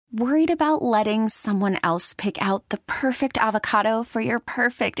Worried about letting someone else pick out the perfect avocado for your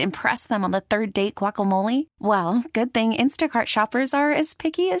perfect impress them on the third date guacamole? Well, good thing Instacart shoppers are as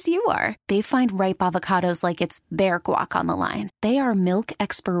picky as you are. They find ripe avocados like it's their guac on the line. They are milk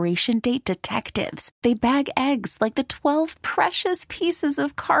expiration date detectives. They bag eggs like the 12 precious pieces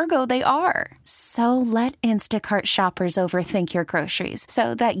of cargo they are. So let Instacart shoppers overthink your groceries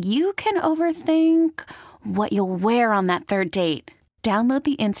so that you can overthink what you'll wear on that third date. Download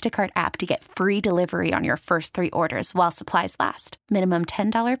the Instacart app to get free delivery on your first 3 orders while supplies last. Minimum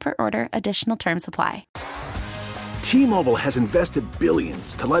 $10 per order. Additional terms apply. T-Mobile has invested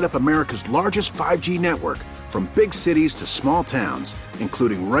billions to light up America's largest 5G network, from big cities to small towns,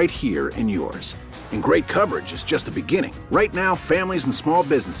 including right here in yours. And great coverage is just the beginning. Right now, families and small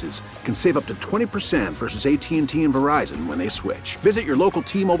businesses can save up to 20% versus AT&T and Verizon when they switch. Visit your local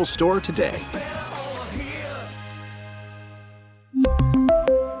T-Mobile store today.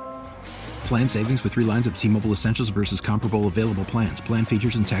 Plan savings with 3 lines of T-Mobile Essentials versus comparable available plans. Plan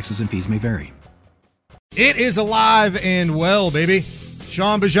features and taxes and fees may vary. It is alive and well, baby.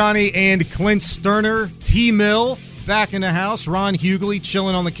 Sean Bajani and Clint Sterner, T-Mill back in the house. Ron Hughley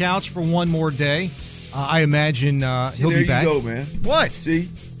chilling on the couch for one more day. I imagine he'll be back. There you go, man. What? See?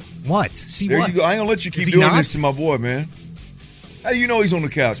 What? See there what? You go. I ain't going to let you keep doing this to my boy, man. How do you know he's on the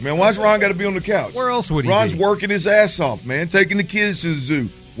couch, man? Why's Ron got to be on the couch? Where else would he Ron's be? working his ass off, man. Taking the kids to the zoo.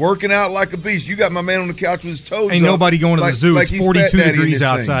 Working out like a beast. You got my man on the couch with his toes Ain't up, nobody going to the zoo. Like it's 42 degrees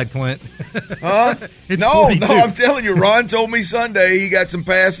outside, thing. Clint. Huh? It's no, 42. No, I'm telling you, Ron told me Sunday he got some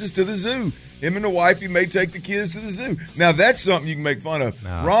passes to the zoo. Him and the wife, he may take the kids to the zoo. Now, that's something you can make fun of.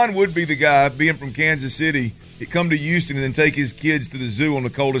 No. Ron would be the guy, being from Kansas City, he'd come to Houston and then take his kids to the zoo on the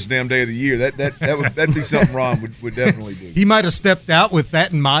coldest damn day of the year. That'd be something Ron would definitely do. He might have stepped out with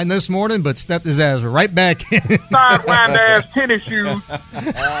that in mind this morning, but stepped his ass right back in. Sidewind ass tennis shoes.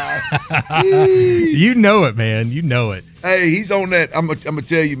 You know it, man. You know it. Hey, he's on that. I'm gonna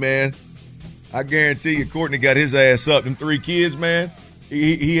tell you, man. I guarantee you, Courtney got his ass up. Them 3 kids, man.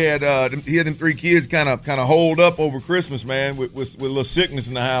 He had them 3 kids kind of holed up over Christmas, man, with a little sickness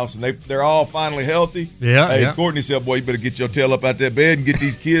in the house, and they're all finally healthy. Yeah. Hey, yeah. Courtney said, "Boy, you better get your tail up out that bed and get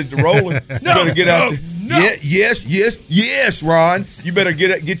these kids to rolling. You better get out there." No. Yeah, yes, Ron. You better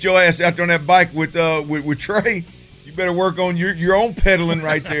get your ass out there on that bike with Trey. You better work on your own pedaling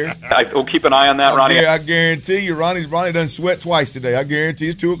right there. We'll keep an eye on that, Ronnie. I guarantee you, Ronnie done sweat twice today. I guarantee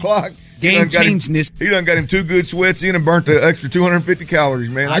it's 2:00. Game changing this. He done got him 2 good sweats in and burnt the extra 250 calories,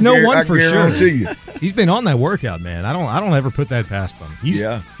 man. I know one for sure. I guarantee you. He's been on that workout, man. I don't ever put that past him.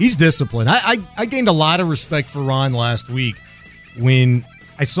 He's disciplined. I gained a lot of respect for Ron last week when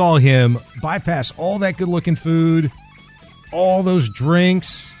I saw him bypass all that good-looking food, all those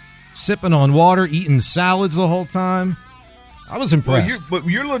drinks, sipping on water, eating salads the whole time. I was impressed. But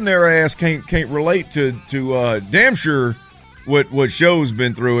your little narrow ass can't relate to damn sure what Show's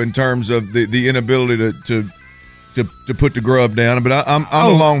been through in terms of the inability to put the grub down. But I'm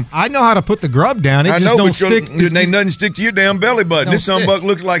along. I know how to put the grub down. It just don't stick. Ain't nothing stick to your damn belly button. This son-buck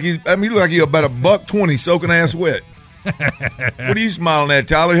looks like he looks like he's about $1.20 soaking ass wet. What are you smiling at,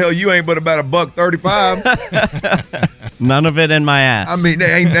 Tyler? Hell, you ain't but about $1.35. None of it in my ass. I mean,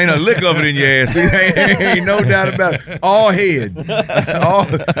 there ain't a lick of it in your ass. Ain't no doubt about it. All head,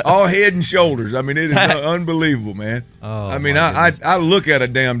 all head and shoulders. I mean, it is unbelievable, man. Oh, I mean, I look at a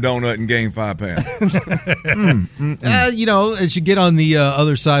damn donut and gain 5 pounds. As you get on the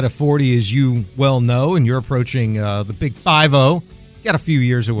other side of 40, as you well know, and you're approaching the big 50. Got a few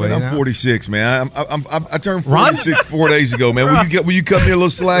years away. Man, I'm now. 46, man. I turned 46 4 days ago, man. Will you cut me a little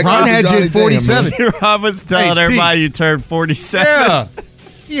slack? Ron had you at 47. Rob was telling everybody you turned 47. Yeah.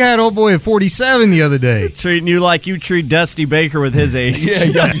 He had old boy at 47 the other day. Treating you like you treat Dusty Baker with his age. Yeah,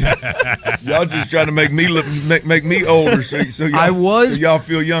 y'all just trying to make me make me older so y'all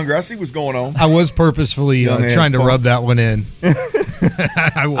feel younger. I see what's going on. I was purposefully trying to rub that one in.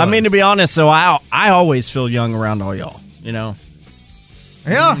 I mean, to be honest, so I always feel young around all y'all, you know?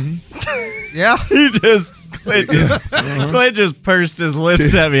 Yeah. Yeah. Clint just pursed his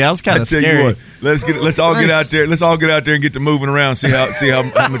lips at me. I was kind of scared. Let's all get out there. Let's all get out there and get to moving around. See how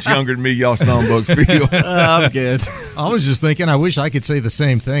much younger than me y'all sonbucks feel. I'm good. I was just thinking, I wish I could say the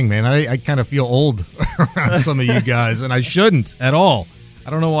same thing, man. I kind of feel old around some of you guys, and I shouldn't at all. I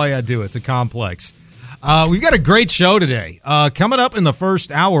don't know why I do. It's a complex. We've got a great show today. Coming up in the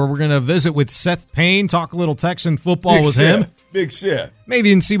first hour, we're going to visit with Seth Payne, talk a little Texan football with him. Big Seth.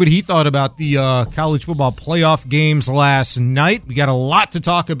 Maybe and see what he thought about the college football playoff games last night. We got a lot to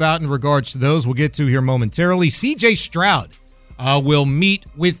talk about in regards to those. We'll get to here momentarily. C.J. Stroud will meet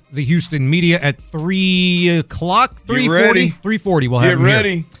with the Houston media at 3 o'clock, 3:40. 3:40. We'll have him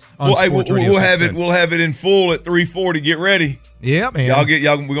ready. Here. on Sports Radio. We'll have it. We'll have it in full at 3:40. Get ready. Yeah, man.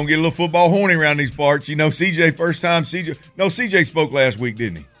 We're gonna get a little football horny around these parts. You know, CJ first time. CJ spoke last week,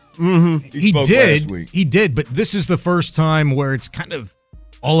 didn't he? Mm-hmm. He spoke last week. He did, but this is the first time where it's kind of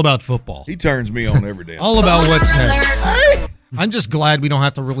all about football. He turns me on every day. All about what's next. I'm just glad we don't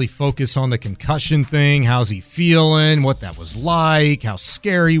have to really focus on the concussion thing. How's he feeling? What that was like? How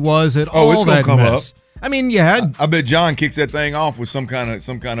scary was it? All it's that gonna come mess. up. I mean, yeah. I bet John kicks that thing off with some kind of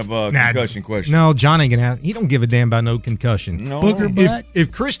concussion question. No, John ain't gonna have. He don't give a damn about no concussion. No. Booger butt.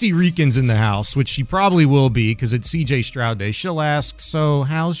 If Christy Reekin's in the house, which she probably will be because it's CJ Stroud Day, she'll ask, "So,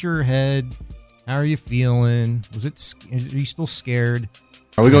 how's your head? How are you feeling? Are you still scared?"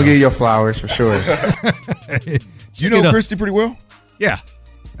 We're gonna give you your flowers for sure. You know Christy pretty well. Yeah,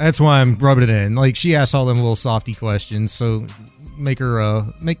 that's why I'm rubbing it in. Like she asks all them little softy questions, so make her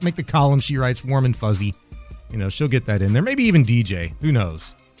make the column she writes warm and fuzzy. You know, she'll get that in there. Maybe even DJ. Who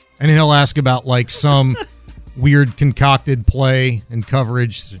knows? And then he'll ask about like some weird concocted play and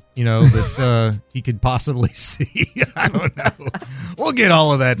coverage, you know, that he could possibly see. I don't know. We'll get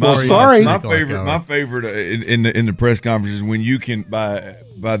all of that for you. Sorry. My favorite in the press conference is when you can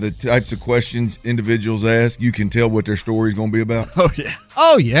by the types of questions individuals ask, you can tell what their story is going to be about.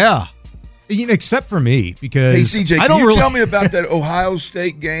 Oh yeah. You know, except for me, because hey CJ, I can don't you tell me about that Ohio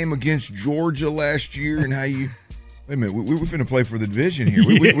State game against Georgia last year and how you? Wait a minute, we're finna play for the division here.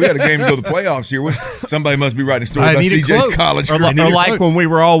 We got a game to go to the playoffs here. Somebody must be writing a story about CJ's college career. Or like when we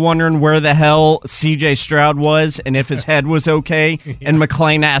were all wondering where the hell CJ Stroud was and if his head was okay, and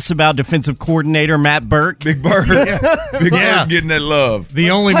McClain asked about defensive coordinator Matt Burke. Big Bird. Big Bird getting that love. The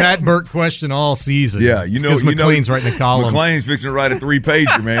only Matt Burke question all season. Yeah, because McClain's writing a column. McClain's fixing to write a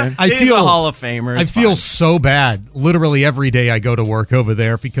 3-pager, man. He's a Hall of Famer. I feel so bad. Literally every day I go to work over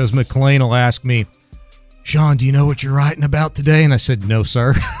there because McClain will ask me, "Sean, do you know what you're writing about today?" And I said, "No,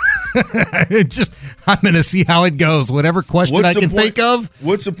 sir." I'm going to see how it goes. Whatever question I can think of.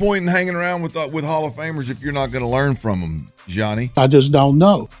 What's the point in hanging around with Hall of Famers if you're not going to learn from them, Johnny? I just don't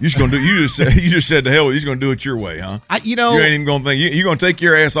know. You just said to hell, you're going to do it your way, huh? You ain't even going to think. You're going to take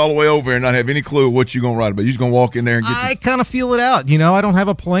your ass all the way over there and not have any clue what you're going to write about. You're just going to walk in there and get. I kind of feel it out. I don't have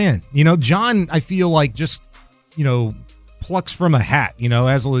a plan. John, I feel like just, plucks from a hat,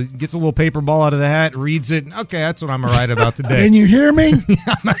 gets a little paper ball out of the hat, reads it. Okay, that's what I'm going to write about today. Can you hear me?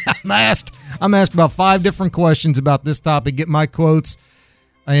 I'm asked about 5 different questions about this topic, get my quotes.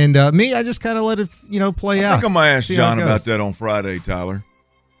 And me, I just kind of let it, play out. I think I'm going to ask John about that on Friday, Tyler.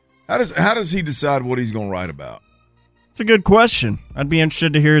 How does he decide what he's going to write about? It's a good question. I'd be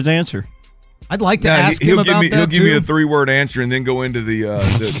interested to hear his answer. I'd like to ask him about that, He'll give me a 3-word answer and then go into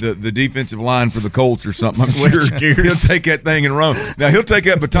the defensive line for the Colts or something. I'm sure he'll take that thing and run. Now, he'll take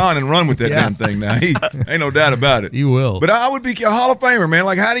that baton and run with that damn thing now. He ain't no doubt about it. He will. But I would be a Hall of Famer, man.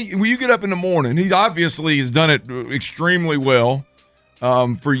 Like, when you get up in the morning, he obviously has done it extremely well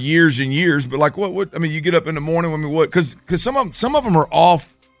for years and years. But, like, what? I mean, you get up in the morning, what? Because some of them are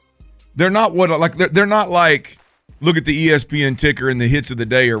off. They're not they're not like, look at the ESPN ticker and the hits of the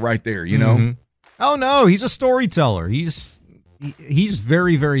day are right there, you know? Mm-hmm. Oh, no, he's a storyteller. He's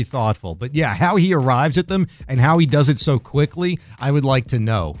very, very thoughtful. But, yeah, how he arrives at them and how he does it so quickly, I would like to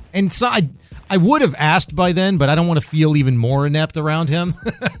know. And so I would have asked by then, but I don't want to feel even more inept around him.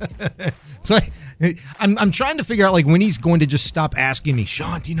 So I'm trying to figure out, like, when he's going to just stop asking me,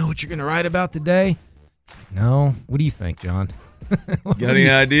 "Sean, do you know what you're going to write about today?" No. What do you think, John? Got any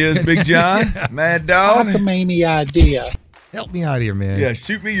ideas, Big John? Mad Dog? Cockamamie idea. Help me out here, man. Yeah,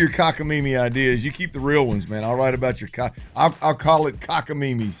 shoot me your cockamamie ideas. You keep the real ones, man. I'll write about your I'll call it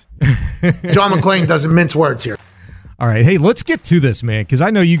cockamamies. John McClain doesn't mince words here. All right, hey, let's get to this, man, because I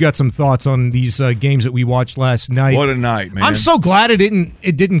know you got some thoughts on these games that we watched last night. What a night, man! I'm so glad it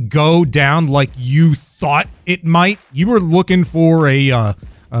didn't go down like you thought it might. You were looking for a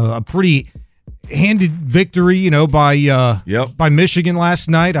pretty handed victory, by Michigan last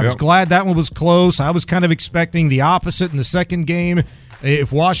night. I was glad that one was close. I was kind of expecting the opposite in the second game.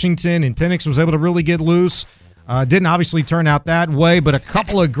 If Washington and Penix was able to really get loose, didn't obviously turn out that way, but a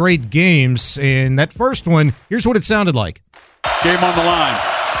couple of great games. And that first one, here's what it sounded like. Game on the line.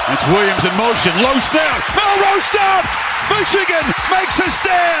 It's Williams in motion. Low snap. Milroe stopped. Michigan makes a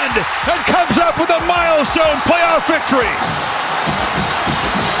stand and comes up with a milestone playoff victory.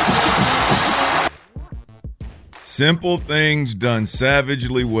 Simple things done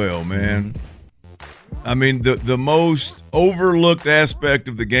savagely well, man. I mean, the most overlooked aspect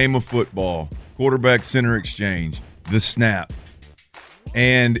of the game of football, quarterback-center exchange, the snap.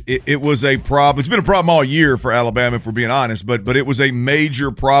 And it was a problem. It's been a problem all year for Alabama, if we're being honest, but it was a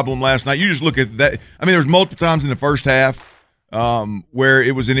major problem last night. You just look at that. I mean, there was multiple times in the first half where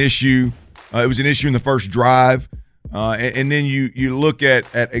it was an issue. It was an issue in the first drive. And then you look at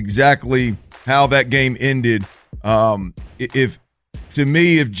exactly how that game ended. If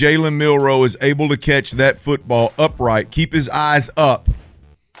Jalen Milroe is able to catch that football upright, keep his eyes up,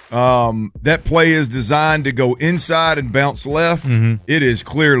 that play is designed to go inside and bounce left. Mm-hmm. It is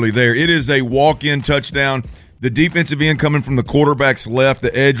clearly there. It is a walk-in touchdown. The defensive end coming from the quarterback's left,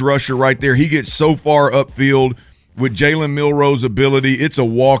 the edge rusher right there, he gets so far upfield with Jalen Milroe's ability. It's a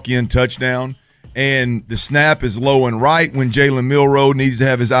walk-in touchdown. And the snap is low and right when Jalen Milroe needs to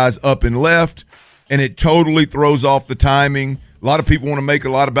have his eyes up and left, and it totally throws off the timing. A lot of people want to make a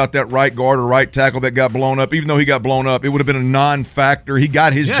lot about that right guard or right tackle that got blown up. Even though he got blown up, it would have been a non-factor. He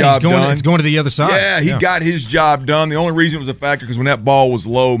got his job done. It's going to the other side. Yeah, he got his job done. The only reason it was a factor because when that ball was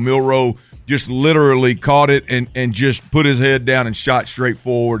low, Milroe just literally caught it and just put his head down and shot straight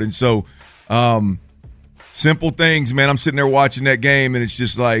forward. And so simple things, man. I'm sitting there watching that game, and it's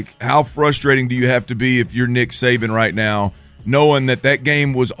just like, how frustrating do you have to be if you're Nick Saban right now, knowing that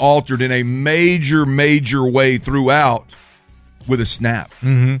game was altered in a major, major way throughout with a snap.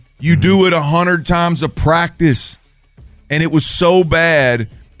 Mm-hmm. You do it 100 times a practice, and it was so bad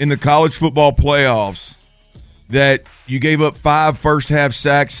in the college football playoffs that you gave up 5 first-half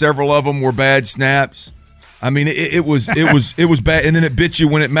sacks. Several of them were bad snaps. I mean, it was bad, and then it bit you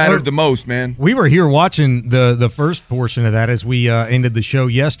when it mattered the most, man. We were here watching the first portion of that as we ended the show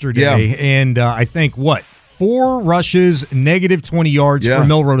yesterday, and I think, 4 rushes, negative 20 yards for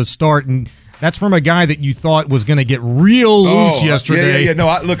Milroe to start, and that's from a guy that you thought was going to get real loose yesterday. Yeah. No,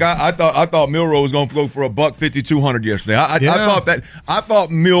 I thought Milroe was going to go for $150, 200 yesterday. I thought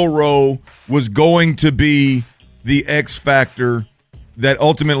Milroe was going to be the X factor that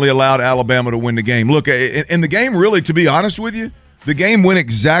ultimately allowed Alabama to win the game. Look, and the game really, to be honest with you, the game went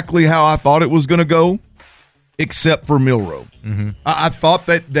exactly how I thought it was going to go, except for Milroe. Mm-hmm. I thought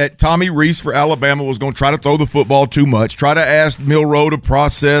that Tommy Rees for Alabama was going to try to throw the football too much, try to ask Milroe to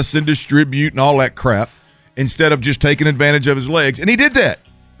process and distribute and all that crap instead of just taking advantage of his legs, and he did that.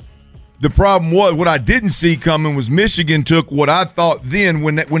 The problem was, what I didn't see coming was Michigan took what I thought then,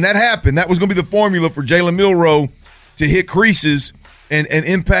 when that happened, that was going to be the formula for Jalen Milroe to hit creases and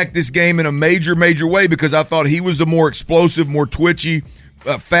impact this game in a major, major way, because I thought he was the more explosive, more twitchy,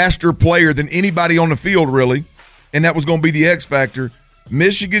 faster player than anybody on the field, really, and that was going to be the X factor.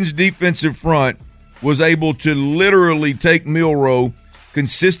 Michigan's defensive front was able to literally take Milroe,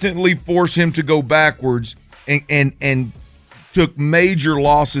 consistently force him to go backwards, and took major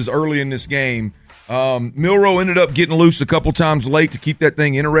losses early in this game. Milroe ended up getting loose a couple times late to keep that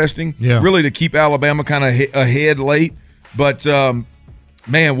thing interesting, really to keep Alabama kind of ahead late. But,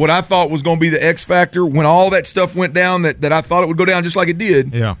 man, what I thought was going to be the X factor when all that stuff went down that I thought it would go down just like it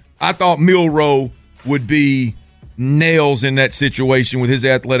did, I thought Milroe would be nails in that situation with his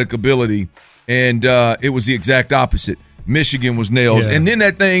athletic ability, and it was the exact opposite. Michigan was nails. And then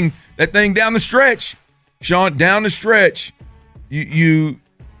that thing down the stretch, Sean, down the stretch,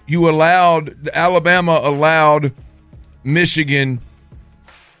 Alabama allowed Michigan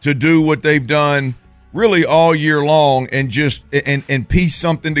to do what they've done really all year long and just and piece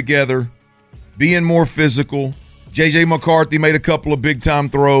something together, being more physical. J.J. McCarthy made a couple of big-time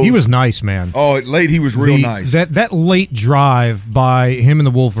throws. He was nice, man. Oh, late he was real nice. That late drive by him and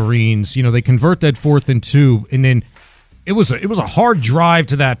the Wolverines, they convert that 4th and 2, and then it was a hard drive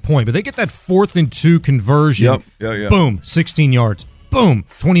to that point, but they get that 4th and 2 conversion. Yep. Boom, 16 yards. Boom,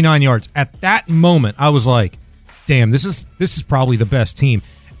 29 yards. At that moment, I was like, damn, this is probably the best team.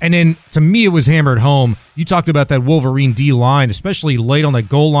 And then, to me, it was hammered home. You talked about that Wolverine D-line, especially late on that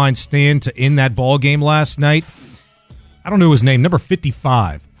goal line stand to end that ball game last night. I don't know his name, number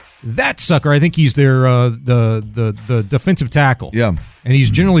 55. That sucker, I think he's their the defensive tackle. Yeah. And he's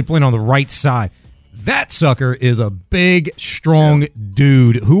generally playing on the right side. That sucker is a big, strong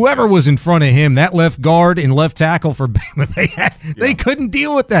dude. Whoever was in front of him, that left guard and left tackle for Bama, they couldn't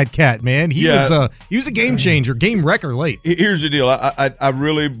deal with that cat, man. He was a game changer, game wrecker late. Here's the deal. I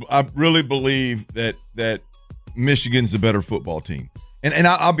really believe that Michigan's the better football team. And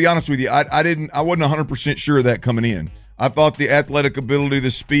I'll be honest with you, I wasn't 100% sure of that coming in. I thought the athletic ability,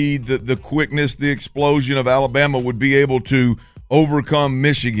 the speed, the quickness, the explosion of Alabama would be able to overcome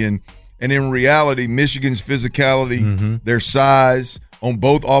Michigan. And in reality, Michigan's physicality, their size on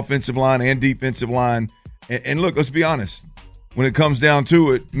both offensive line and defensive line. And look, let's be honest. When it comes down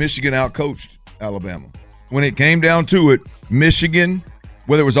to it, Michigan outcoached Alabama. When it came down to it, Michigan,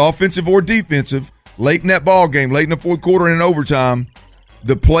 whether it was offensive or defensive, late in that ball game, late in the fourth quarter and in overtime,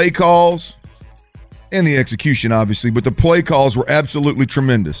 the play calls and the execution, obviously, but the play calls were absolutely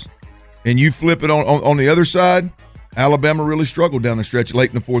tremendous. And you flip it on the other side, Alabama really struggled down the stretch late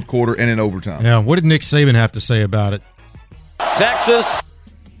in the fourth quarter and in overtime. Yeah, what did Nick Saban have to say about it? Texas.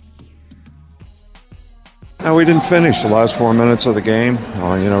 We didn't finish the last 4 minutes of the game.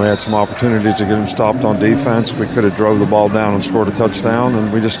 We had some opportunities to get them stopped on defense. We could have drove the ball down and scored a touchdown,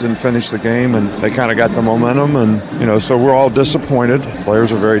 and we just didn't finish the game, and they kind of got the momentum. And, so we're all disappointed.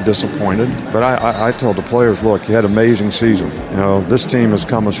 Players are very disappointed. But I told the players, look, you had an amazing season. This team has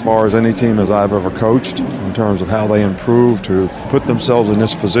come as far as any team as I've ever coached in terms of how they improved to put themselves in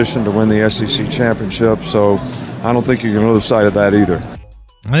this position to win the SEC championship. So I don't think you can lose sight of that either.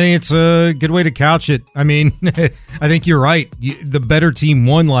 I think it's a good way to couch it. I mean, I think you're right. The better team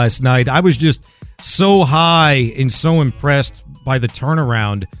won last night. I was just so high and so impressed by the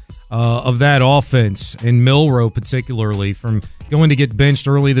turnaround of that offense, and Milroe particularly, from going to get benched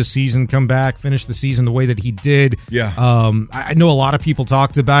early this season, come back, finish the season the way that he did. Yeah. I know a lot of people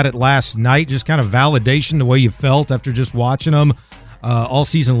talked about it last night, just kind of validation the way you felt after just watching them all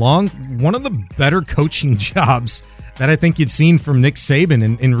season long. One of the better coaching jobs that I think you'd seen from Nick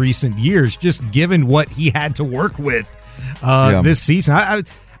Saban in recent years, just given what he had to work with this season.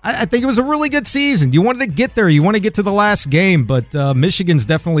 I think it was a really good season. You wanted to get there. You want to get to the last game, but Michigan's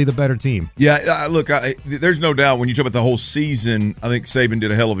definitely the better team. Yeah, look, there's no doubt when you talk about the whole season, I think Saban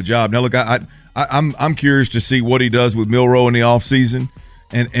did a hell of a job. Now, look, I'm curious to see what he does with Milroe in the offseason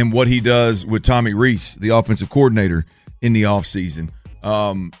and what he does with Tommy Rees, the offensive coordinator, in the offseason.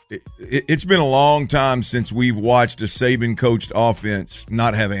 It's been a long time since we've watched a Saban-coached offense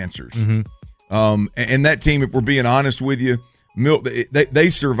not have answers. Mm-hmm. And that team, if we're being honest with you, they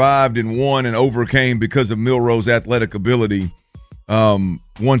survived and won and overcame because of Milroe's athletic ability.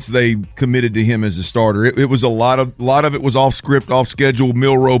 Once they committed to him as a starter, it was a lot of it was off script, off schedule.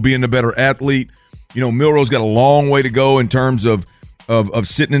 Milroe being the better athlete. Milroe's got a long way to go in terms of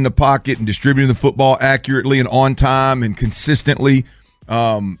sitting in the pocket and distributing the football accurately and on time and consistently.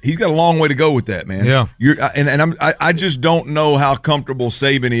 He's got a long way to go with that, man. Yeah. I just don't know how comfortable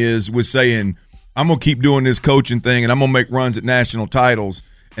Saban is with saying, I'm gonna keep doing this coaching thing and I'm gonna make runs at national titles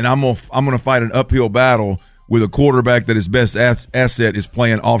and I'm gonna fight an uphill battle with a quarterback that his best asset is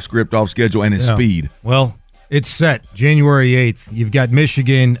playing off script, off schedule, and his speed. Well, it's set January 8th. You've got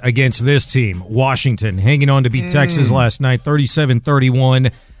Michigan against this team, Washington, hanging on to beat Texas last night,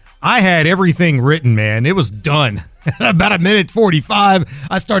 37-31. I had everything written, man. It was done. About a minute 45,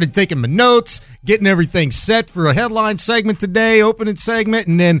 I started taking my notes, getting everything set for a headline segment today, opening segment,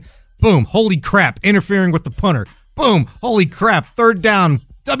 and then, boom, holy crap, interfering with the punter. Boom, holy crap, third down,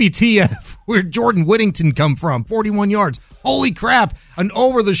 WTF, where'd Jordan Whittington come from? 41 yards. Holy crap, an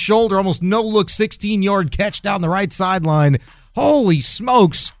over-the-shoulder, almost no-look 16-yard catch down the right sideline. Holy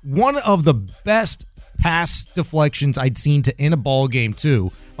smokes, one of the best pass deflections I'd seen to end a ball game,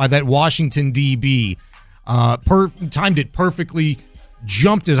 too, by that Washington DB. Timed it perfectly,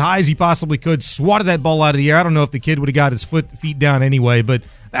 jumped as high as he possibly could, swatted that ball out of the air. I don't know if the kid would have got his feet down anyway, but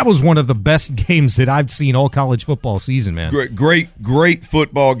that was one of the best games that I've seen all college football season, man. Great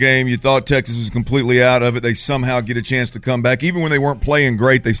football game. You thought Texas was completely out of it. They somehow get a chance to come back. Even when they weren't playing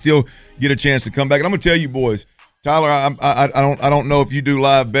great, they still get a chance to come back. And I'm going to tell you, boys, Tyler, I don't know if you do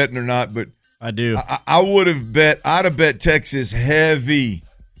live betting or not, but I do. I'd have bet Texas heavy.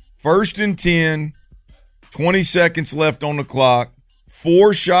 1st and 10, 20 seconds left on the clock,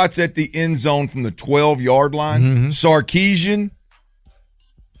 4 shots at the end zone from the 12-yard line. Mm-hmm. Sarkisian,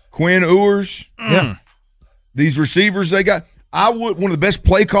 Quinn Ewers, these receivers they got. One of the best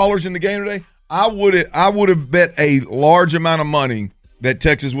play callers in the game today. I would have bet a large amount of money that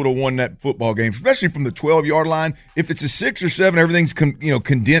Texas would have won that football game, especially from the 12-yard line. If it's a 6 or 7, everything's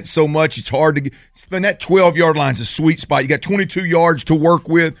condensed so much, it's hard to spend. That 12-yard line is a sweet spot. You got 22 yards to work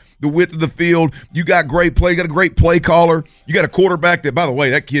with, the width of the field. You got great play. You got a great play caller. You got a quarterback that, by the way,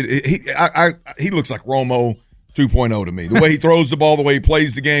 that kid, he looks like Romo 2.0 to me. The way he throws the ball, the way he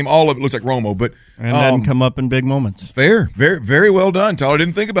plays the game, all of it looks like Romo. But and then come up in big moments. Fair, very, very well done, Tyler. I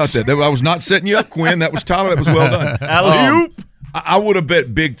didn't think about that. I was not setting you up, Quinn. That was Tyler. That was well done. Alley-oop. I would have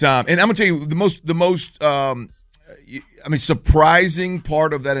bet big time. And I'm going to tell you, the most surprising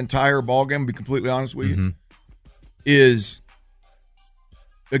part of that entire ballgame, to be completely honest with you, is,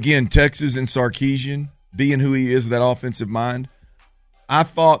 again, Texas and Sarkisian being who he is with that offensive mind. I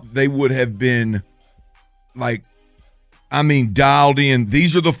thought they would have been, dialed in.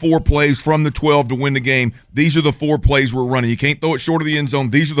 These are the 4 plays from the 12 to win the game. These are the 4 plays we're running. You can't throw it short of the end zone.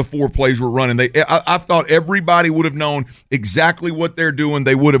 These are the 4 plays we're running. I thought everybody would have known exactly what they're doing.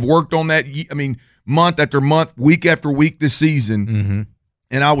 They would have worked on that, month after month, week after week this season.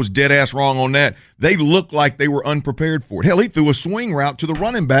 and I was dead ass wrong on that. They looked like they were unprepared for it. Hell, he threw a swing route to the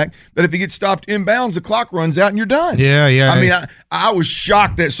running back that if he gets stopped inbounds, the clock runs out and you're done. Yeah. I mean, I was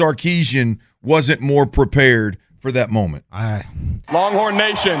shocked that Sarkisian wasn't more prepared for that moment. Longhorn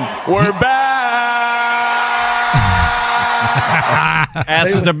Nation, we're back.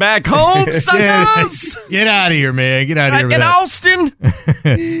 Asses are back home, suckers. Get out of here, man. Get out of here. Back in Austin.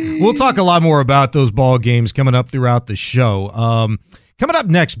 We'll talk a lot more about those ball games coming up throughout the show. Coming up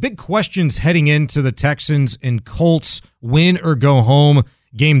next, big questions heading into the Texans and Colts win or go home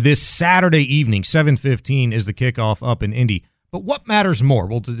game this Saturday evening. 7:15 is the kickoff up in Indy. But what matters more?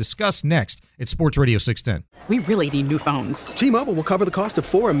 We'll discuss next at Sports Radio 610. We really need new phones. T-Mobile will cover the cost of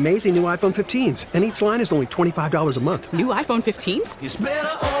 4 amazing new iPhone 15s, and each line is only $25 a month. New iPhone 15s? It's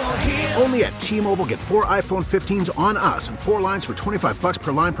better over here. Only at T-Mobile, get 4 iPhone 15s on us and 4 lines for $25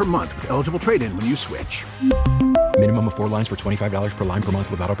 per line per month with eligible trade-in when you switch. Minimum of 4 lines for $25 per line per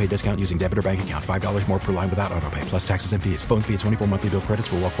month with autopay discount using debit or bank account. $5 more per line without autopay, plus taxes and fees. Phone fee at 24 monthly bill credits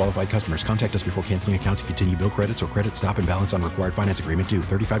for well-qualified customers. Contact us before canceling account to continue bill credits or credit stop and balance on required finance agreement due.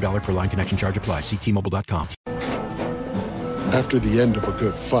 $35 per line connection charge applies. See T-Mobile.com. After the end of a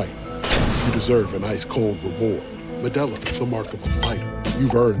good fight, you deserve an ice-cold reward. Modelo, the mark of a fighter.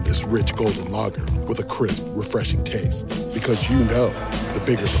 You've earned this rich golden lager with a crisp, refreshing taste. Because you know, the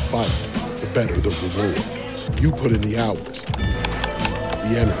bigger the fight, the better the reward. You put in the hours,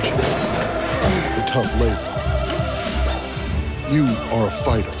 the energy, the tough labor. You are a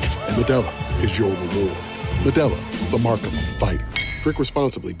fighter, and Modelo is your reward. Modelo, the mark of a fighter. Drink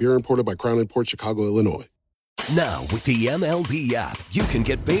responsibly. Beer imported by Crown Imports, Chicago, Illinois. Now, with the MLB app, you can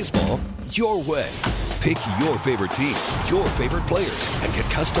get baseball your way. Pick your favorite team, your favorite players, and get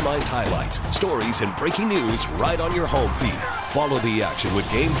customized highlights, stories, and breaking news right on your home feed. Follow the action with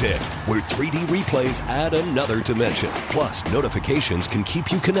Game Day, where 3D replays add another dimension. Plus, notifications can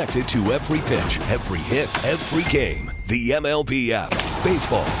keep you connected to every pitch, every hit, every game. The MLB app.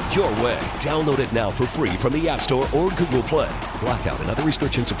 Baseball your way. Download it now for free from the App Store or Google Play. Blackout and other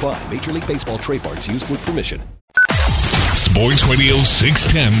restrictions apply. Major League Baseball trademarks used with permission. Sports Radio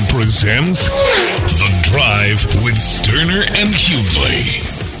 610 presents The Drive with Sterner and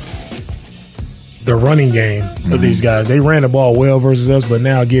Hughley. The running game of these guys. They ran the ball well versus us, but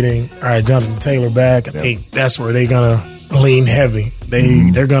now getting Jonathan Taylor back, I think that's where they're going to lean heavy.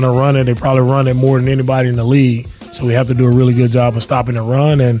 They're going to run it. They probably run it more than anybody in the league. So we have to do a really good job of stopping the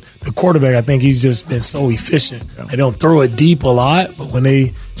run. And the quarterback, I think he's just been so efficient. They don't throw it deep a lot, but when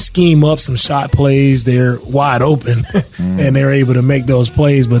they scheme up some shot plays, they're wide open and they're able to make those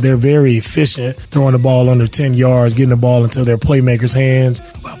plays. But they're very efficient throwing the ball under 10 yards, getting the ball into their playmakers' hands.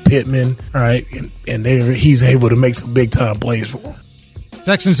 Pittman, and he's able to make some big-time plays for them.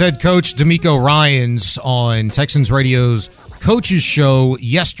 Texans head coach D'Amico Ryans on Texans Radio's Coach's Show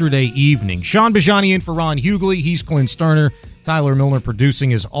yesterday evening. Sean Bajani in for Ron Hughley. He's Clint Sterner. Tyler Milner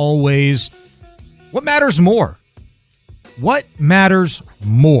producing as always. What matters more? What matters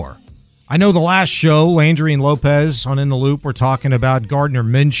more? I know the last show, Landry and Lopez on In the Loop were talking about Gardner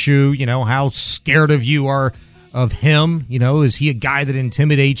Minshew, how scared of you are of him. Is he a guy that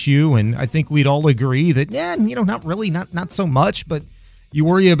intimidates you? And I think we'd all agree that, not really, not so much, but you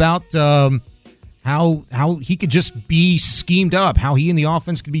worry about how he could just be schemed up, how he and the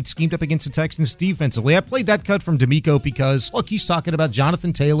offense could be schemed up against the Texans defensively. I played that cut from D'Amico because, look, he's talking about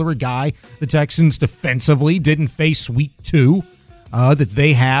Jonathan Taylor, a guy the Texans defensively didn't face week 2, that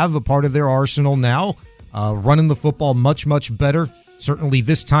they have a part of their arsenal now, running the football much, much better, certainly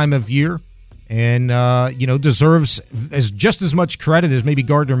this time of year, and, deserves just as much credit as maybe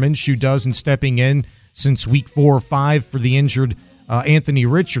Gardner Minshew does in stepping in since week 4 or 5 for the injured Anthony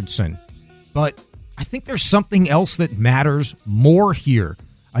Richardson. But I think there's something else that matters more here.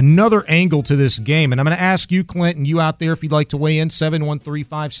 Another angle to this game. And I'm going to ask you, Clint, and you out there, if you'd like to weigh in,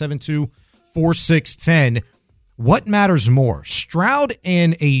 713-572-4610. What matters more, Stroud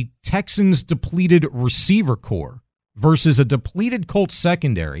and a Texans depleted receiver core versus a depleted Colts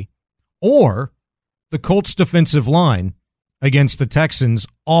secondary, or the Colts defensive line against the Texans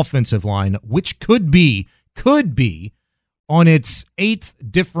offensive line, which could be on its 8th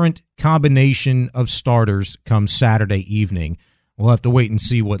different combination of starters come Saturday evening. We'll have to wait and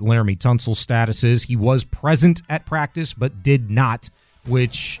see what Laramie Tunsil's status is. He was present at practice but did not,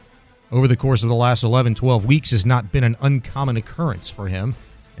 which over the course of the last 11, 12 weeks has not been an uncommon occurrence for him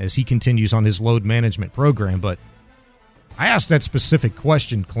as he continues on his load management program. But I asked that specific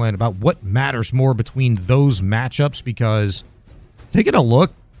question, Clint, about what matters more between those matchups, because taking a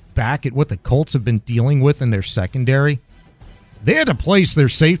look back at what the Colts have been dealing with in their secondary, they had to place their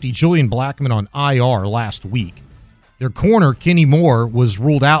safety, Julian Blackmon, on IR last week. Their corner, Kenny Moore, was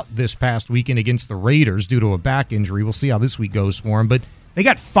ruled out this past weekend against the Raiders due to a back injury. We'll see how this week goes for him. But they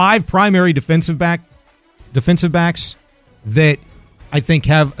got 5 primary defensive backs that I think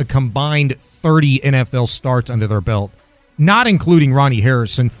have a combined 30 NFL starts under their belt, not including Ronnie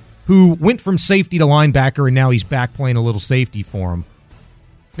Harrison, who went from safety to linebacker, and now he's back playing a little safety for him.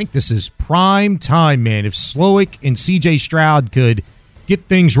 I think this is prime time, man. If Slowick and C.J. Stroud could get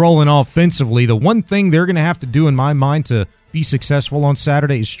things rolling offensively, the one thing they're going to have to do, in my mind, to be successful on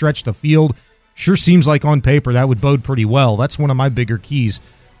Saturday is stretch the field. Sure seems like on paper that would bode pretty well. That's one of my bigger keys.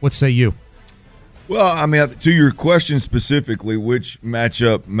 What say you? Well, I mean, to your question specifically, which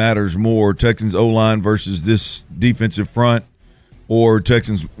matchup matters more, Texans O-line versus this defensive front, or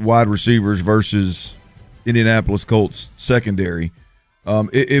Texans wide receivers versus Indianapolis Colts secondary?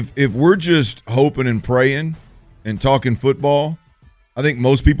 If we're just hoping and praying and talking football, I think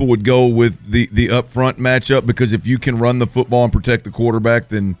most people would go with the up front matchup, because if you can run the football and protect the quarterback,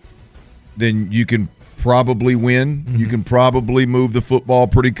 then you can probably win. Mm-hmm. You can probably move the football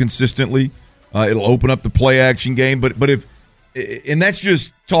pretty consistently. It'll open up the play action game, but that's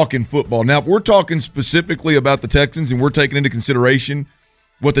just talking football. Now, if we're talking specifically about the Texans and we're taking into consideration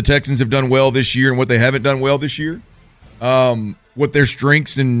what the Texans have done well this year and what they haven't done well this year, what their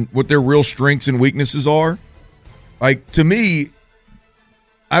strengths and what their real strengths and weaknesses are, like, to me,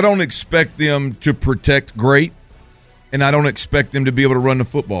 I don't expect them to protect great, and I don't expect them to be able to run the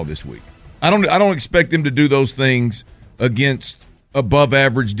football this week. I don't expect them to do those things against above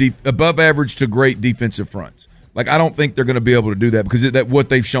average to great defensive fronts. Like, I don't think they're going to be able to do that, because that's what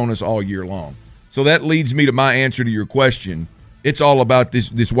they've shown us all year long. So that leads me to my answer to your question. It's all about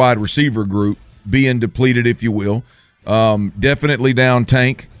this wide receiver group being depleted, if you will. Definitely down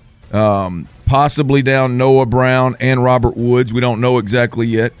Tank, possibly down Noah Brown and Robert Woods. We don't know exactly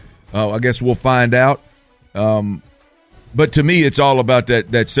yet. I guess we'll find out. But to me, it's all about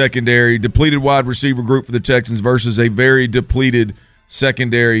that secondary, depleted wide receiver group for the Texans versus a very depleted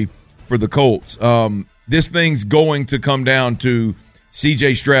secondary for the Colts. This thing's going to come down to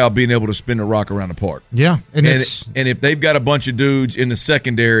C.J. Stroud being able to spin the rock around the park. Yeah. And if they've got a bunch of dudes in the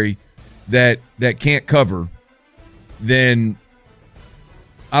secondary that can't cover, then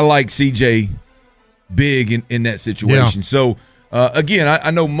I like C.J. big in that situation. Yeah. So, again,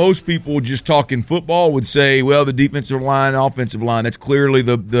 I know most people just talking football would say, well, the defensive line, offensive line, that's clearly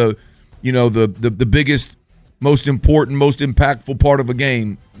the biggest, most important, most impactful part of a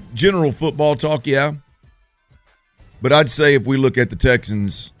game. General football talk, yeah. But I'd say if we look at the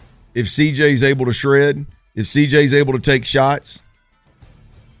Texans, if CJ's able to shred, if CJ's able to take shots,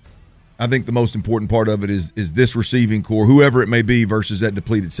 I think the most important part of it is this receiving core, whoever it may be, versus that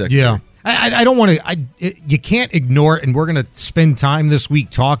depleted secondary. Yeah. I don't want to – you can't ignore it, and we're going to spend time this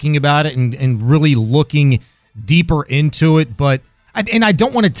week talking about it and really looking deeper into it. But I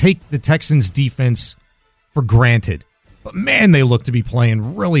don't want to take the Texans' defense for granted. But, man, they look to be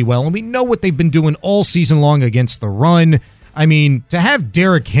playing really well, and we know what they've been doing all season long against the run. I mean, to have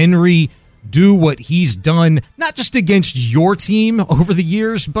Derrick Henry do what he's done, not just against your team over the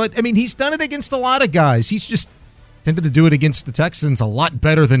years, but, I mean, he's done it against a lot of guys. He's just tended to do it against the Texans a lot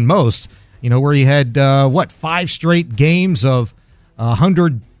better than most, where he had, 5 straight games of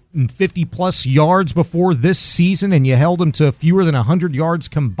 150-plus yards before this season, and you held him to fewer than 100 yards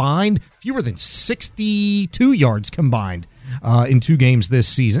combined, fewer than 62 yards combined in 2 games this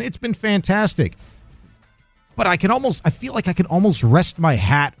season. It's been fantastic. But I feel like I can almost rest my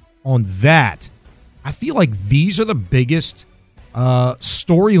hat on that. I feel like these are the biggest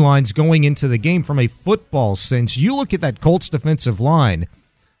storylines going into the game from a football sense. You look at that Colts defensive line,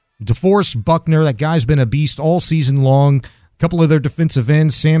 DeForest Buckner, that guy's been a beast all season long. A couple of their defensive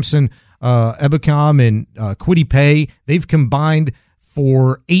ends, Samson Ebukam and Kwity Paye, they've combined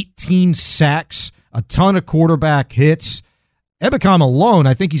for 18 sacks, a ton of quarterback hits. Ebukam alone,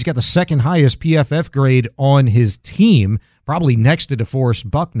 I think he's got the second highest PFF grade on his team, probably next to DeForest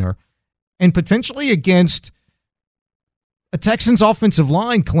Buckner, and potentially against a Texans offensive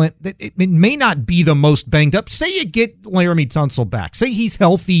line, Clint, that it may not be the most banged up. Say you get Laramie Tunsil back. Say he's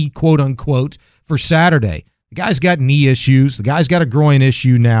healthy, quote unquote, for Saturday. The guy's got knee issues. The guy's got a groin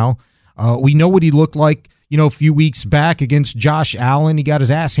issue now. We know what he looked like, a few weeks back against Josh Allen. He got his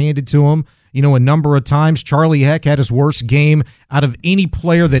ass handed to him, a number of times. Charlie Heck had his worst game out of any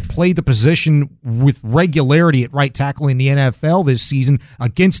player that played the position with regularity at right tackle in the NFL this season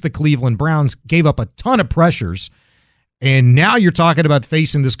against the Cleveland Browns. Gave up a ton of pressures. And now you're talking about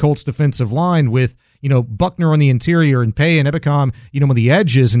facing this Colts defensive line with, Buckner on the interior and Paye and Ebukam, on the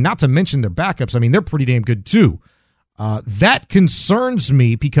edges, and not to mention their backups. I mean, they're pretty damn good too. That concerns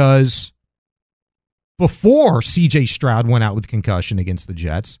me because before C.J. Stroud went out with concussion against the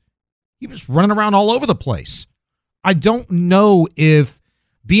Jets, he was running around all over the place. I don't know if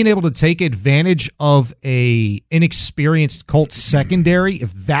being able to take advantage of a inexperienced Colts secondary,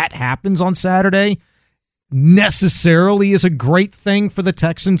 if that happens on Saturday, necessarily is a great thing for the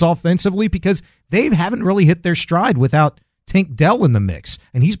Texans offensively, because they haven't really hit their stride without Tank Dell in the mix,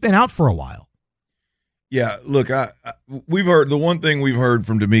 and he's been out for a while. Yeah, look, we've heard the one thing we've heard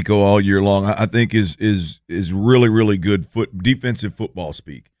from D'Amico all year long, I think is really, really good defensive football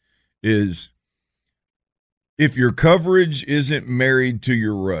speak, is if your coverage isn't married to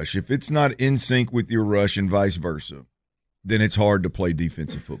your rush, if it's not in sync with your rush and vice versa, then it's hard to play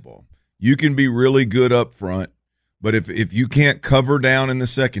defensive football. You can be really good up front, but if you can't cover down in the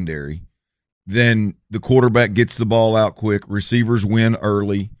secondary, then the quarterback gets the ball out quick. Receivers win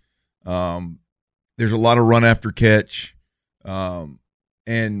early. There's a lot of run after catch, and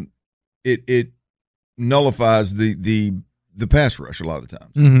it nullifies the pass rush a lot of the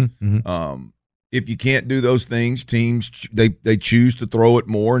times. Mm-hmm. If you can't do those things, teams they choose to throw it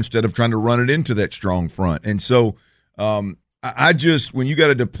more instead of trying to run it into that strong front. And so I just, when you got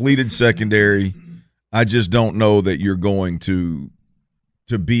a depleted secondary, I just don't know that you're going to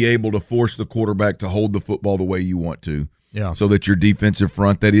be able to force the quarterback to hold the football the way you want to. Yeah. So that your defensive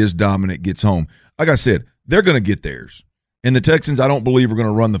front that is dominant gets home. Like I said, they're going to get theirs. And the Texans, I don't believe, are going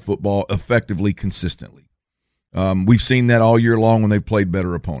to run the football effectively, consistently. We've seen that all year long when they've played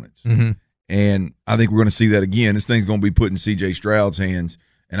better opponents. Mm-hmm. And I think we're going to see that again. This thing's going to be put in C.J. Stroud's hands.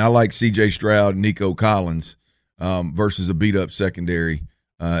 And I like C.J. Stroud, Nico Collins versus a beat-up secondary,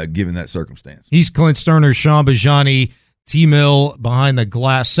 given that circumstance. He's Clint Sterner, Sean Bajani, T-Mill behind the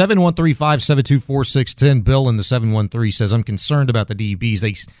glass. 713-572-4610. Bill in the 713 says, I'm concerned about the DBs.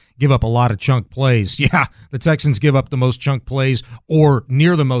 They give up a lot of chunk plays. Yeah, the Texans give up the most chunk plays, or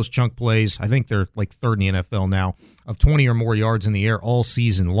near the most chunk plays. I think they're like third in the NFL now, of 20 or more yards in the air all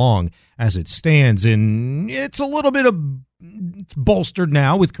season long as it stands. And it's a little bit it's bolstered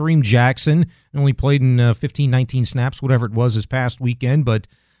now with Kareem Jackson. Only played in 15, 19 snaps, whatever it was this past weekend. But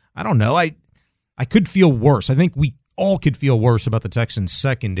I don't know. I could feel worse. I think we all could feel worse about the Texans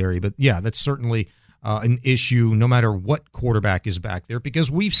secondary, but yeah, that's certainly an issue no matter what quarterback is back there,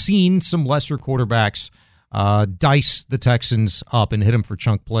 because we've seen some lesser quarterbacks dice the Texans up and hit them for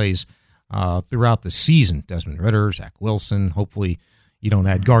chunk plays throughout the season. Desmond Ridder, Zach Wilson. Hopefully you don't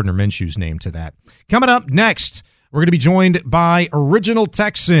add Gardner Minshew's name to that. Coming up next, we're going to be joined by Original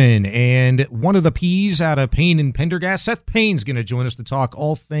Texan and one of the P's out of Payne and Pendergast. Seth Payne's going to join us to talk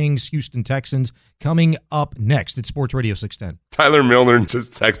all things Houston Texans coming up next. It's Sports Radio 610. Tyler Milner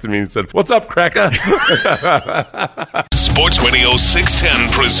just texted me and said, "What's up, cracker?" Sports Radio 610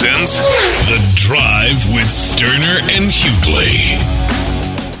 presents The Drive with Sterner and Hughley.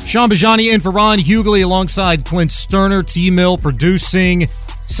 Sean Bajani in for Ron Hughley alongside Clint Sterner, T-Mill producing.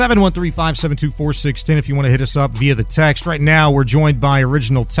 713-572-4610 if you want to hit us up via the text. Right now, we're joined by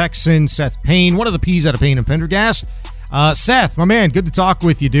Original Texan, Seth Payne, one of the P's out of Payne and Pendergast. Seth, my man, good to talk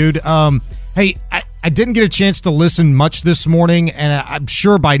with you, dude. Hey, I didn't get a chance to listen much this morning, and I'm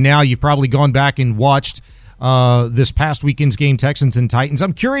sure by now you've probably gone back and watched this past weekend's game, Texans and Titans.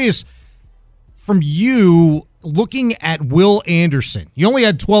 I'm curious from you, looking at Will Anderson. You only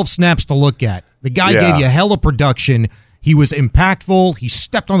had 12 snaps to look at. The guy gave you a hell of production. He was impactful. He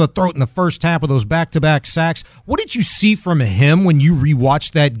stepped on the throat in the first half with those back-to-back sacks. What did you see from him when you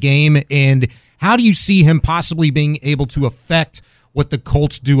rewatched that game, and how do you see him possibly being able to affect what the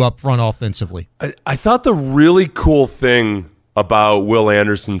Colts do up front offensively? I thought the really cool thing about Will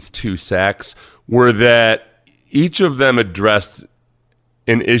Anderson's 2 sacks were that each of them addressed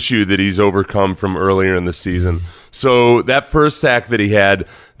an issue that he's overcome from earlier in the season. So that first sack that he had,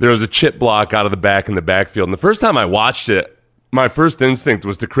 there was a chip block out of the back in the backfield. And the first time I watched it, my first instinct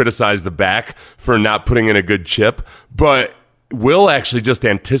was to criticize the back for not putting in a good chip. But Will actually just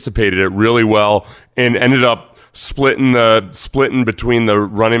anticipated it really well and ended up splitting between the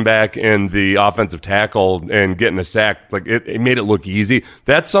running back and the offensive tackle and getting a sack. Like it made it look easy.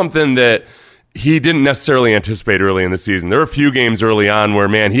 That's something that he didn't necessarily anticipate early in the season. There were a few games early on where,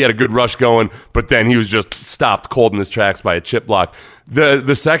 man, he had a good rush going, but then he was just stopped cold in his tracks by a chip block.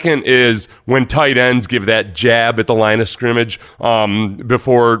 The second is when tight ends give that jab at the line of scrimmage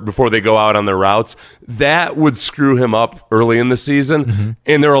before they go out on their routes. That would screw him up early in the season. Mm-hmm.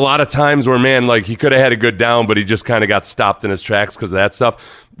 And there were a lot of times where, man, like he could have had a good down, but he just kind of got stopped in his tracks because of that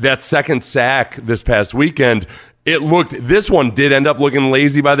stuff. That second sack this past weekend, This one did end up looking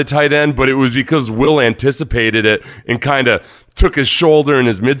lazy by the tight end, but it was because Will anticipated it and kind of took his shoulder and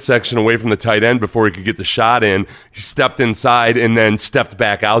his midsection away from the tight end before he could get the shot in. He stepped inside and then stepped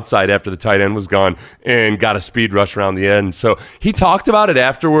back outside after the tight end was gone and got a speed rush around the end. So he talked about it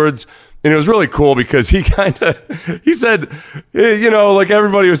afterwards. And it was really cool because he said, like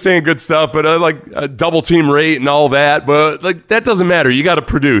everybody was saying good stuff, but like a double team rate and all that, but like that doesn't matter. You got to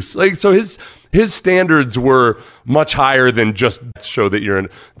produce. Like, so his standards were much higher than just show that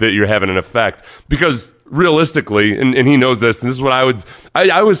you're having an effect, because realistically, and he knows this, and this is what I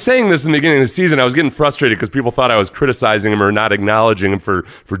was saying this in the beginning of the season. I was getting frustrated because people thought I was criticizing him or not acknowledging him for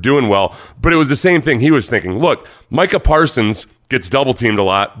doing well. But it was the same thing he was thinking. Look, Micah Parsons gets double teamed a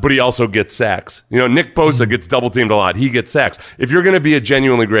lot, but he also gets sacks. Nick Bosa gets double teamed a lot. He gets sacks. If you're going to be a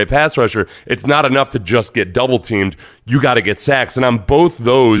genuinely great pass rusher, it's not enough to just get double teamed. You got to get sacks. And on both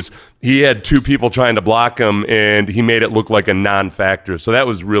those, he had two people trying to block him, and he made it look like a non-factor. So that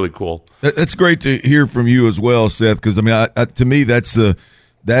was really cool. That's great to hear from you as well, Seth, because I mean, to me, that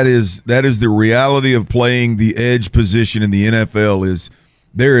is the reality of playing the edge position in the NFL. Is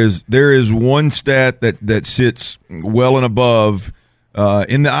there is one stat that sits well and above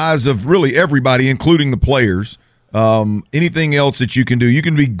in the eyes of really everybody, including the players. Anything else that you can do, you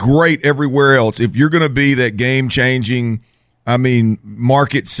can be great everywhere else. If you're going to be that game-changing,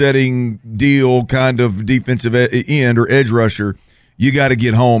 market-setting deal kind of defensive end or edge rusher, you got to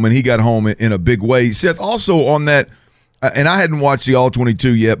get home, and he got home in a big way. Seth, also on that, and I hadn't watched the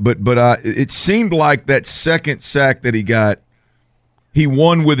All-22 yet, but it seemed like that second sack that he got, he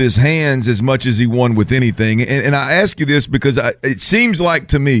won with his hands as much as he won with anything. And I ask you this because it seems like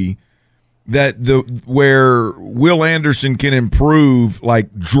to me that where Will Anderson can improve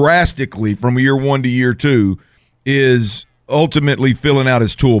like drastically from year one to year two is ultimately filling out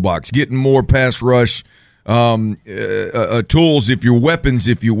his toolbox, getting more pass rush tools, weapons,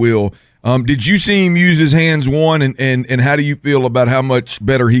 if you will. Did you see him use his hands one, and how do you feel about how much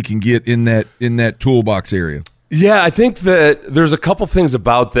better he can get in that toolbox area? Yeah, I think that there's a couple things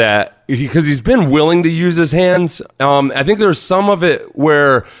about that because he's been willing to use his hands. I think there's some of it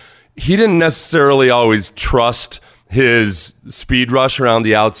where he didn't necessarily always trust his speed rush around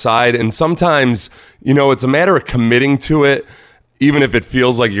the outside. And sometimes, it's a matter of committing to it, even if it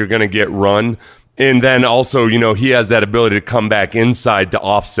feels like you're going to get run. And then also, he has that ability to come back inside to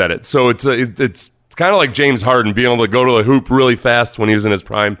offset it. So it's kind of like James Harden being able to go to the hoop really fast when he was in his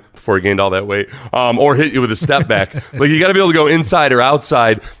prime before he gained all that weight, or hit you with a step back. Like, you got to be able to go inside or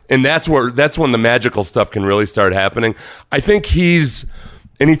outside, and that's when the magical stuff can really start happening. I think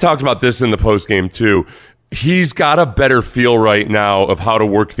and he talked about this in the postgame too, he's got a better feel right now of how to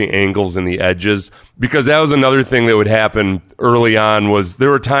work the angles and the edges, because that was another thing that would happen early on. Was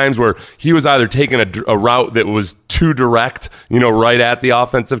there were times where he was either taking a route that was too direct, right at the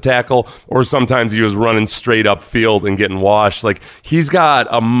offensive tackle, or sometimes he was running straight up field and getting washed. Like, he's got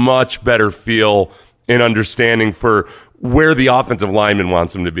a much better feel and understanding for where the offensive lineman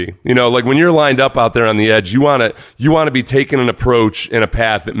wants him to be. Like when you're lined up out there on the edge, you want to be taking an approach in a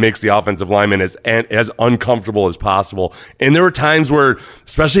path that makes the offensive lineman as uncomfortable as possible. And there were times where,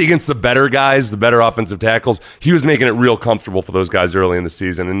 especially against the better guys, the better offensive tackles, he was making it real comfortable for those guys early in the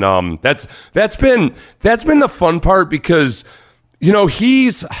season. And that's been the fun part, because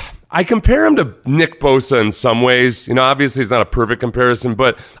I compare him to Nick Bosa in some ways. Obviously it's not a perfect comparison,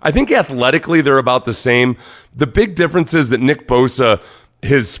 but I think athletically they're about the same. The big difference is that Nick Bosa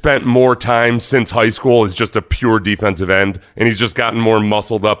has spent more time since high school as just a pure defensive end, and he's just gotten more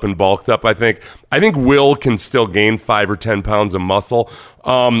muscled up and bulked up, I think. I think Will can still gain 5 or 10 pounds of muscle,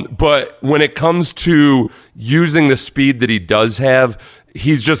 but when it comes to using the speed that he does have,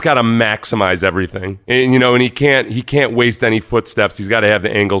 he's just got to maximize everything, and and he can't waste any footsteps. He's got to have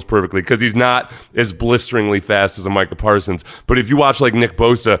the angles perfectly, because he's not as blisteringly fast as a Micah Parsons. But if you watch like Nick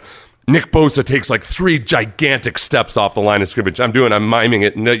Bosa takes like 3 gigantic steps off the line of scrimmage. I'm miming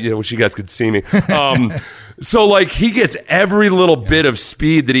it. I wish you guys could see me. So like he gets every little bit of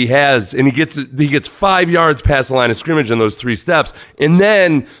speed that he has, and he gets 5 yards past the line of scrimmage in those 3 steps, and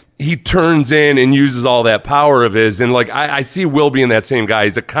then he turns in and uses all that power of his. And like I see Will being that same guy.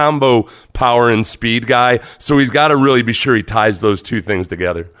 He's a combo power and speed guy, so he's got to really be sure he ties those two things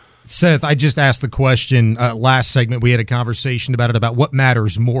together. Seth, I just asked the question last segment. We had a conversation about what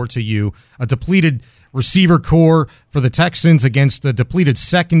matters more to you, a depleted receiver core for the Texans against a depleted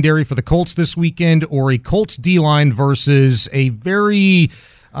secondary for the Colts this weekend, or a Colts D-line versus a very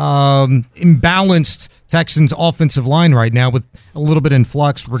imbalanced Texans offensive line right now, with a little bit in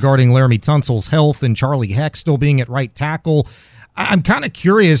flux regarding Laramie Tunsil's health and Charlie Heck still being at right tackle. I'm kind of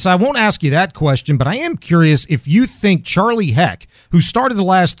curious. I won't ask you that question, but I am curious if you think Charlie Heck, who started the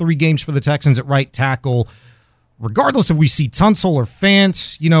last 3 games for the Texans at right tackle, regardless if we see Tunsil or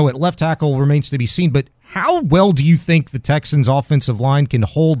Fant, at left tackle remains to be seen, but how well do you think the Texans' offensive line can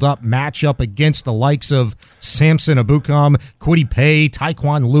match up against the likes of Samson Ebukam, Kwity Paye,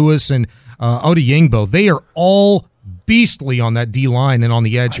 Tyquan Lewis, and Odeyingbo? They are all beastly on that D-line and on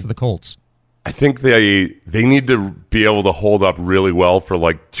the edge for the Colts. I think they need to be able to hold up really well for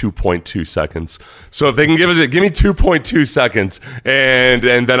like 2.2 seconds. So if they can give me 2.2 seconds and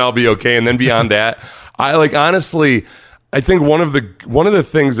then I'll be okay. And then beyond that, honestly, I think one of the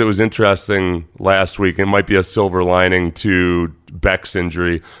things that was interesting last week, it might be a silver lining to Beck's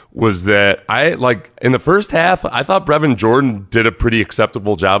injury, was that in the first half, I thought Brevin Jordan did a pretty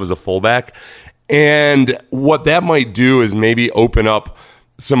acceptable job as a fullback. And what that might do is maybe open up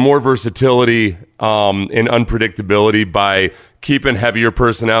some more versatility and unpredictability by keeping heavier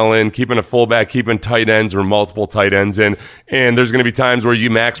personnel in, keeping a fullback, keeping tight ends or multiple tight ends in. And there's going to be times where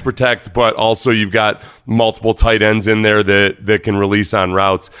you max protect, but also you've got multiple tight ends in there that can release on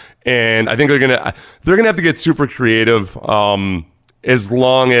routes. And I think they're going to have to get super creative as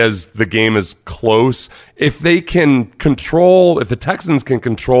long as the game is close. If the Texans can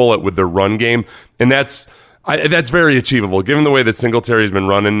control it with their run game, and that's very achievable given the way that Singletary's been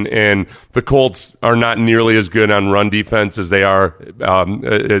running, and the Colts are not nearly as good on run defense as they are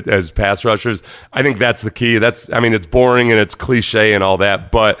as pass rushers. I think that's the key. It's boring and it's cliche and all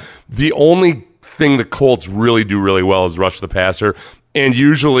that, but the only thing the Colts really do really well is rush the passer. And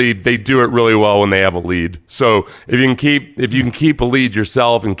usually they do it really well when they have a lead. So if you can keep a lead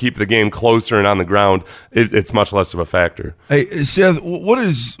yourself and keep the game closer and on the ground, it's much less of a factor. Hey, Seth,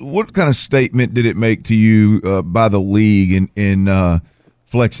 what kind of statement did it make to you by the league in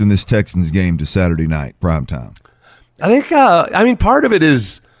flexing this Texans game to Saturday night primetime? I think part of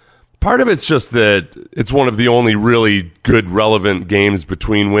it's just that it's one of the only really good, relevant games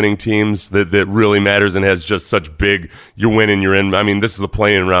between winning teams that really matters and has just such big, you win and you're in. This is the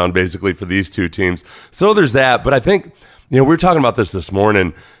playing round basically for these two teams. So there's that. But I think, we were talking about this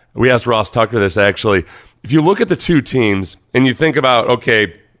morning. We asked Ross Tucker this actually. If you look at the two teams and you think about,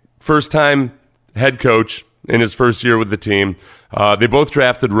 okay, first time head coach in his first year with the team. They both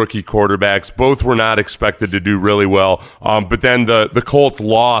drafted rookie quarterbacks. Both were not expected to do really well. But then the Colts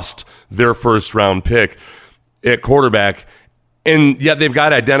lost their first-round pick at quarterback, and yet they've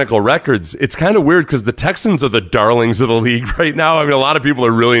got identical records. It's kind of weird because the Texans are the darlings of the league right now. A lot of people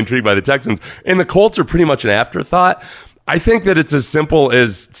are really intrigued by the Texans, and the Colts are pretty much an afterthought. I think that it's as simple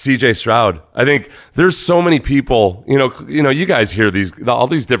as C.J. Stroud. I think there's so many people, you guys hear all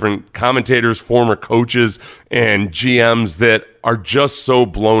these different commentators, former coaches, and GMs that are just so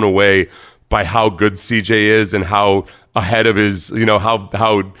blown away by how good C.J. is and how ahead of his,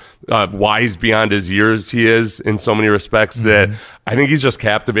 how wise beyond his years he is in so many respects that I think he's just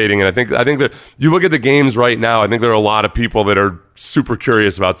captivating. And I think that you look at the games right now, I think there are a lot of people that are super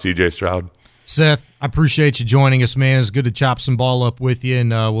curious about C.J. Stroud. Seth, I appreciate you joining us, man. It's good to chop some ball up with you, and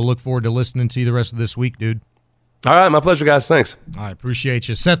we'll look forward to listening to you the rest of this week, dude. All right, my pleasure, guys. Thanks. All right, appreciate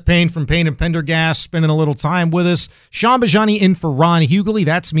you. Seth Payne from Payne and Pendergast spending a little time with us. Sean Bajani in for Ron Hughley.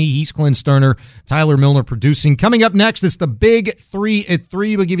 That's me. He's Clint Sterner. Tyler Milner producing. Coming up next, it's the Big 3 at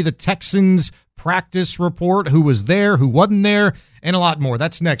 3. We'll give you the Texans practice report, who was there, who wasn't there, and a lot more.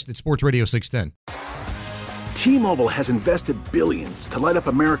 That's next at Sports Radio 610. T-Mobile has invested billions to light up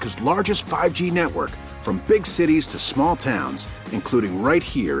America's largest 5G network, from big cities to small towns, including right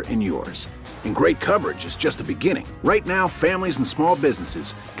here in yours. And great coverage is just the beginning. Right now, families and small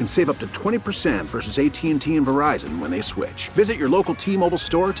businesses can save up to 20% versus AT&T and Verizon when they switch. Visit your local T-Mobile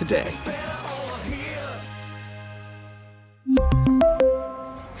store today.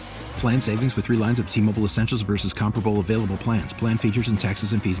 Plan savings with 3 lines of T-Mobile Essentials versus comparable available plans. Plan features and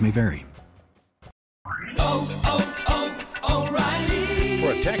taxes and fees may vary.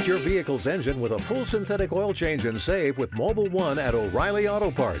 Protect your vehicle's engine with a full synthetic oil change and save with Mobil 1 at O'Reilly Auto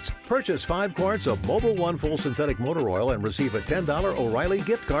Parts. Purchase 5 quarts of Mobil 1 full synthetic motor oil and receive a $10 O'Reilly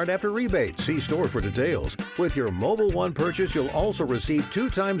gift card after rebate. See store for details. With your Mobil 1 purchase, you'll also receive 2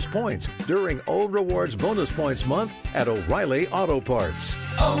 times points during Old Rewards Bonus Points Month at O'Reilly Auto Parts.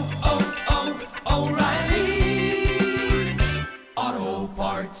 O'Reilly Auto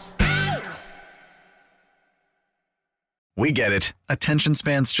Parts. We get it. Attention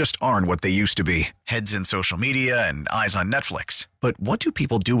spans just aren't what they used to be. Heads in social media and eyes on Netflix. But what do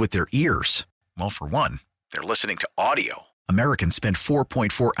people do with their ears? Well, for one, they're listening to audio. Americans spend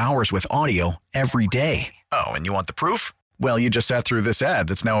 4.4 hours with audio every day. Oh, and you want the proof? Well, you just sat through this ad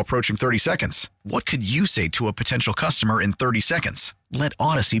that's now approaching 30 seconds. What could you say to a potential customer in 30 seconds? Let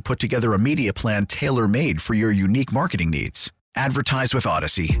Odyssey put together a media plan tailor-made for your unique marketing needs. Advertise with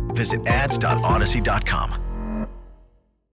Odyssey. Visit ads.odyssey.com.